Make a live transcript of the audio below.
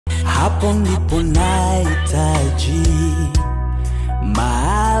hapo ndipo nahitaji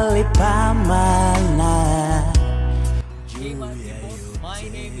mahali pa maana. My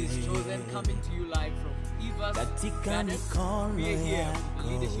name is Chosen, coming to you live from Aquinas High School. We are here for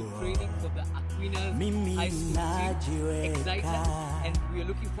leadership training for the Aquinas High School team. Excited, and we are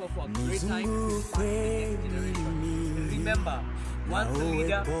looking forward for a great time to impact the next generation. Remember, once a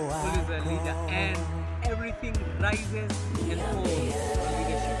leader, always a leader, and everything rises and falls on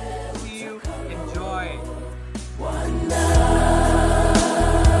leadership. See you, enjoy.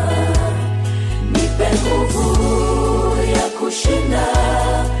 Nipe nguvu ya kushinda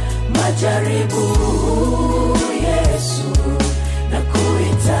majaribu, Yesu, na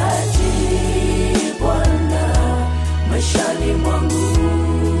kuhitaji Bwana maishani mwangu.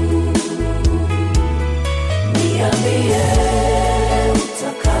 Niambie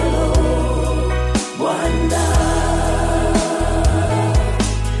utakalo Bwana,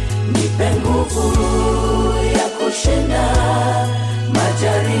 nipe nguvu ya kushinda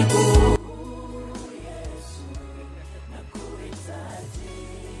majaribu.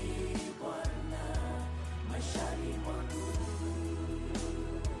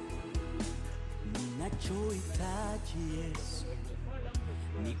 Ninachohitaji Yesu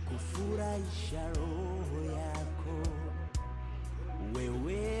ni kufurahisha roho yako,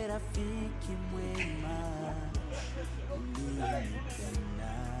 wewe rafiki mwema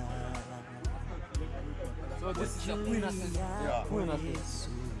ulinipenda. So this is Aquinas Yesu.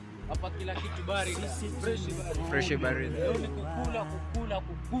 Hapa kila kitu baridi, fresh baridi. Leo ni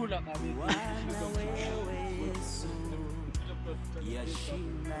kukula kabisa. Bwana wewe Yesu,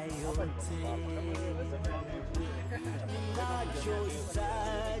 yashinda yote.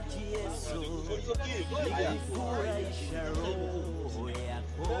 Ninachohitaji Yesu ni kufurahisha roho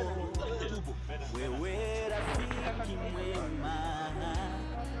yako, wewe rafiki mwema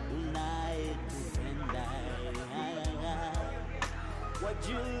unayetupenda. Kwa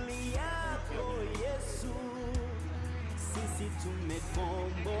ajili yako Yesu sisi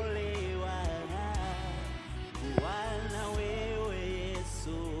tumekombolewa. Bwana wewe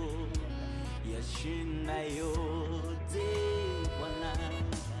Yesu, yashinda yote. Bwana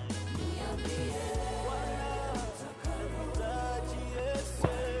niambie utakalohitaji Yesu,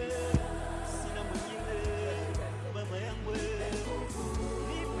 sina mwingine mama yangu, nipe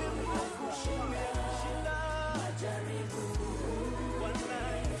nguvu kushinda majaribu. Bwana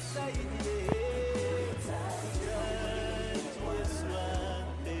nisaidie.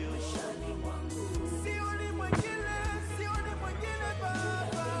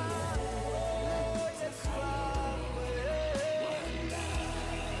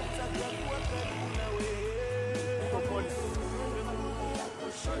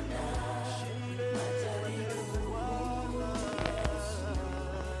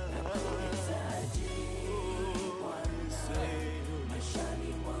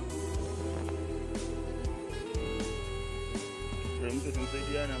 Mtu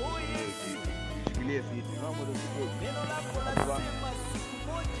tumsaidiana kushikilia fiti. Neno lako lasema siku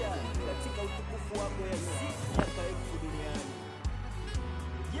moja katika utukufu wako yasifika elfu duniani.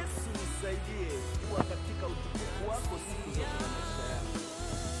 Yesu nisaidie kuwa katika utukufu wako siku zote za maisha yangu.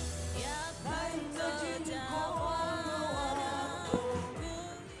 Nahitaji mkono wako.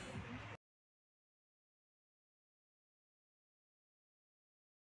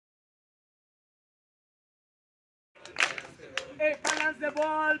 Hey, balance the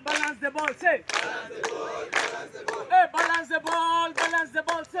ball, say. Balance the ball, Hey, balance the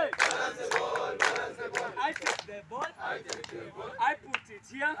ball, say. Balance the ball. I take the ball, I put it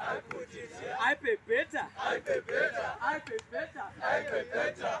here, I pay better, I take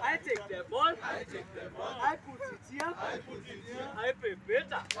the ball, I put it here, I pay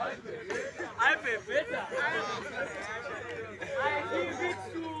better,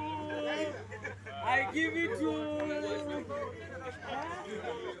 I give it to you.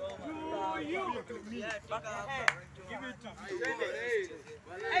 Give it to me.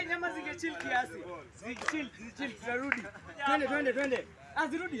 Hey, nyama zingechill kiasi. Zichill, zarudi. Twende.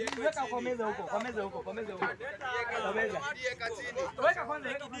 Azirudi, weka kwa meza huko, kwa meza. Weka kwanza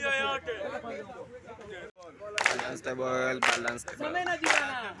hiyo yote. Balance the ball. Somena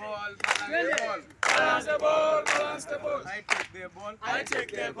jiana. Balance the ball. I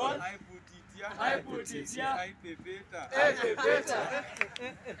take the ball. I put it here. I pay better.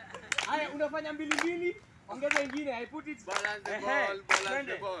 Haya, unafanya mbili. Ongeza ingine, I put it. Balance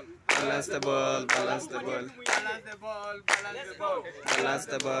the ball. balance the ball, balance the ball. Balance the ball, balance the ball. Balance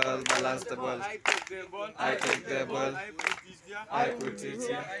the ball, balance the ball. I take the ball. I take the ball. I put it here. I put it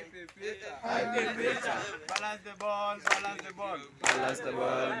here. I pay better. Balance the ball, balance the ball. Balance the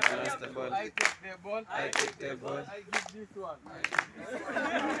ball, balance the ball. I take the ball. I take the ball. I give this one.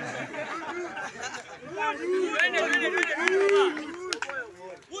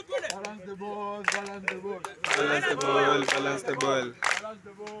 Balance the ball, balance the ball. Balance the ball, balance the ball. Balance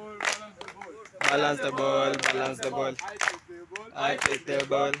the ball, balance the ball. Balance the ball, balance the ball. I take the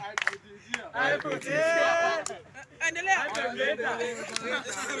ball. I take the ball. I put it here. I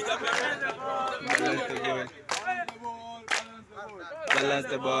put it here. Balance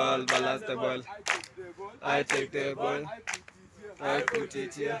the ball, balance the ball. I take the ball. I put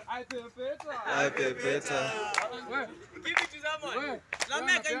it here. I pay better. Give it to someone.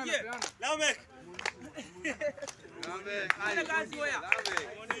 Lamek, I'm here. Lamek.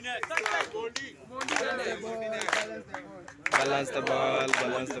 Balance the ball,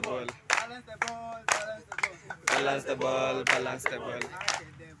 balance the ball. Balance the ball, balance the ball.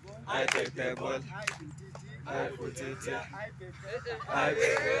 I take the ball. I put it here. I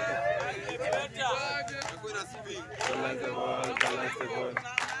pay better. Balance the ball, balance the ball.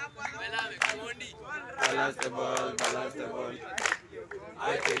 Balance the ball, balance the ball.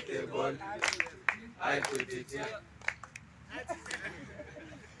 I take the ball. I put it here.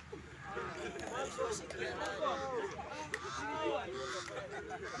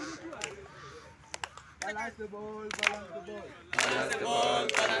 Balance the ball, balance the ball. Balance the ball,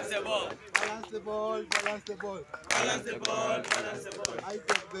 balance the ball. Balance the ball, balance the ball. Balance the ball, balance the ball. I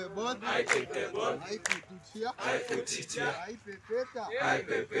take the ball. I take the ball. I put it here. I put it here. I pay better. I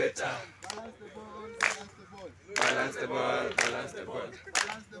pay better. Balance the ball, balance the ball. Balance the ball, balance the ball.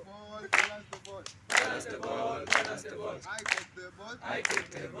 Balance the ball, balance the ball. Balance the ball, balance the ball. I take the ball. I take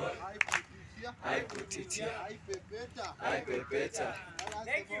the ball. I put it here. I put it here. I pay better. I pay better. Balance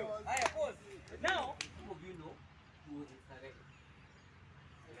Thank the you. ball. I oppose. Now, some of you know who was in Starehe.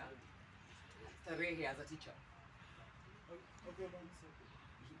 Yeah? Starehe as a teacher.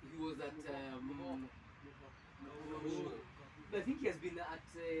 He was at, I think he has been at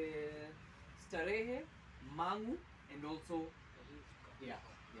Starehe, Mangu, and also, yeah.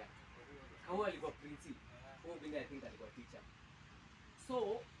 Kama alikuwa Prince, huo mwingine I think alikuwa teacher.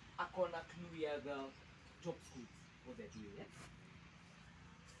 So, akona clue ya the job schools, what they're doing, yeah?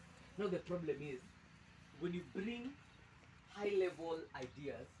 Now the problem is, when you bring high-level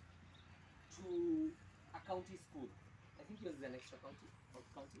ideas to a county school, I think yours is an extra county,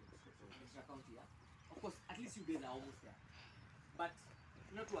 extra county, yeah? Of course, at least you guys are almost there. But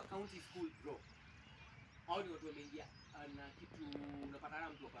not to a county school, bro. How do you want to make na kitu unapatana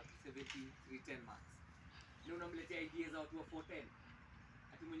mtu kwa 70 310 marks. Na unamletea ideas out wa 410.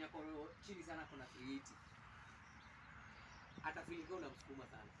 Ati mwenye ako chini sana kuna 380. Atafilika unamsukuma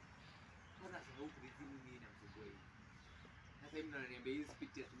sana. Kwanza sasa huku rezimu mimi na msumbua hivi. Sasa hivi mnaniambia hizi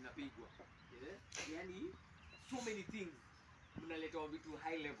pictures mnapigwa. Yaani so many things mnaleta vitu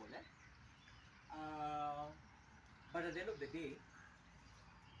high level, eh? But at the end of the day,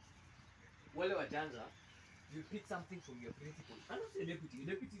 wale wajanja, you pick something from your principal. And also a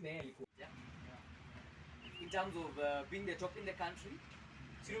deputy na yeye alikuwa. In terms of being the top in the country,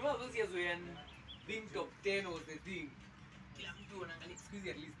 so you remember those years when being top 10 was the thing. Kila mtu anaangalia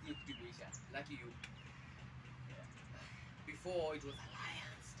squeeze at least hiyo kitu imeisha. Lucky you. Before it was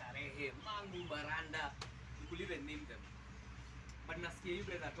Alliance, Starehe, Mangu, Baranda, you could even name them. But nasikia you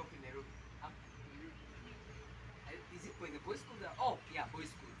guys are top in Nairobi. Is it the boys school? Oh, yeah, boys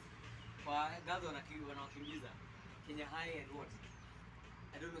school. For girls wanakimbiza. Kenya High and what?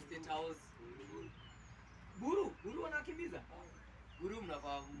 I don't know, State House. Guru wanakimbiza. Guru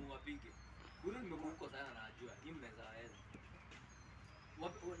mnafaa muwapige. Guru nimekuko sana na najua. Hii mnaweza waweza.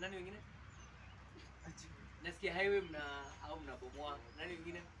 Nani wengine? Nasikia highway mnabomoa. Nani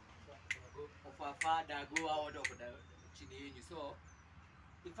wengine? Ofafa, Dago, au watu wako chini yenu. So,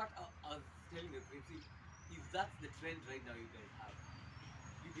 in fact, I was telling the principal, if that's the trend right now you guys have,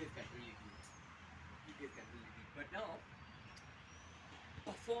 you guys can really do it. But now,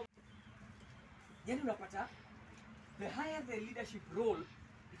 perform. Yani unapata, the higher the leadership role,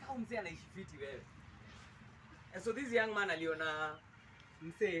 ikawa mzee anaishi fiti wewe. And so this young man aliona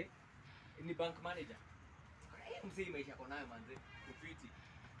mzee ni bank manager. Mzee maisha kwa nayo manze, kufiti.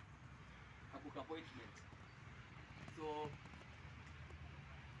 Kabuka appointment. So,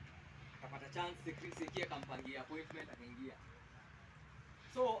 kapata chance secretary akampangia appointment akaingia.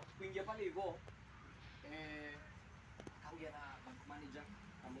 So kuingia pale hivyo akaongea na bank manager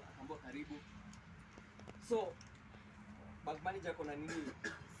akaambia karibu. So bank manager kona nini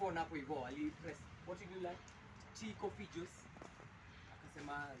 4 phone hapo hivyo, ali press what do you like? Tea, coffee, juice.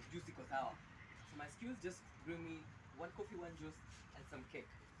 Akasema juice iko sawa. Akasema excuse, just bring me 1 coffee, 1 juice and some cake.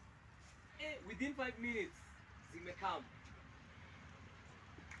 Within 5 minutes zimekam.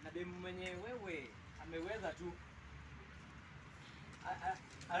 Na demu mwenye wewe ameweza tu.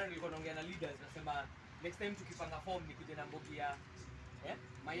 Hata nilikuwa naongea na leaders nasema next time tukipanga form nikuje na mbogi ya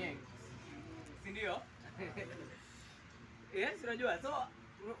mayeng. Si ndio? Yes, unajua. So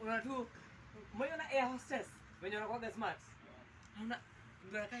una tu moyo na air hostess wenye wanakuwa smart. Una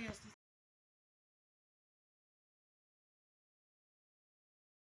ndio air hostess